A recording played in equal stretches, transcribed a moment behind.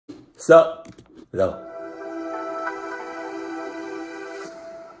Sup? Hello.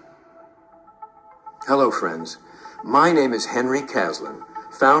 Hello, friends. My name is Henry Caslin,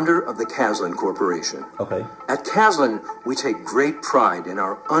 founder of the Caslin Corporation. Okay. At Caslin, we take great pride in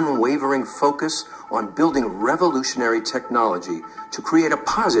our unwavering focus on building revolutionary technology to create a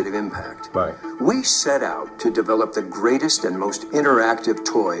positive impact. Right. We set out to develop the greatest and most interactive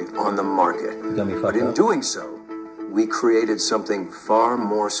toy on the market. You got me fucked But in up. doing so, we created something far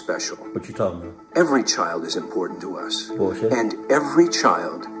more special. What you talking about? Every child is important to us. Bullshit. And every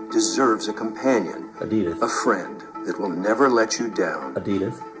child deserves a companion. Adidas. A friend that will never let you down.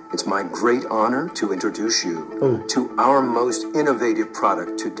 Adidas. It's my great honor to introduce you Who? to our most innovative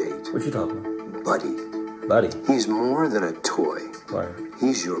product to date. What you talking about? Buddy. Buddy. He's more than a toy. Right.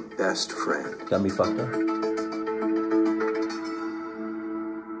 He's your best friend. Got me fucked up.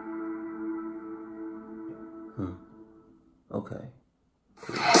 Okay.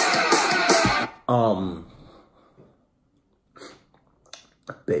 Cool.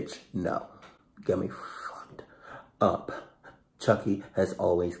 Bitch, no. Got me fucked up. Chucky has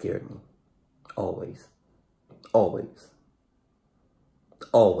always scared me. Always. Always.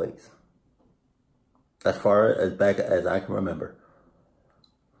 Always. As far as back as I can remember.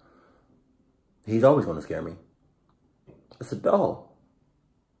 He's always going to scare me. It's a doll.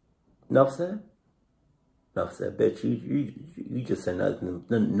 Enough said? Enough said, bitch. You just said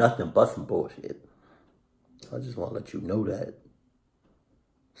nothing but some bullshit. I just want to let you know that.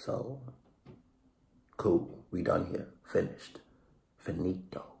 So, cool. We done here. Finished.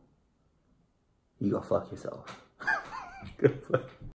 Finito. You go fuck yourself. Go fuck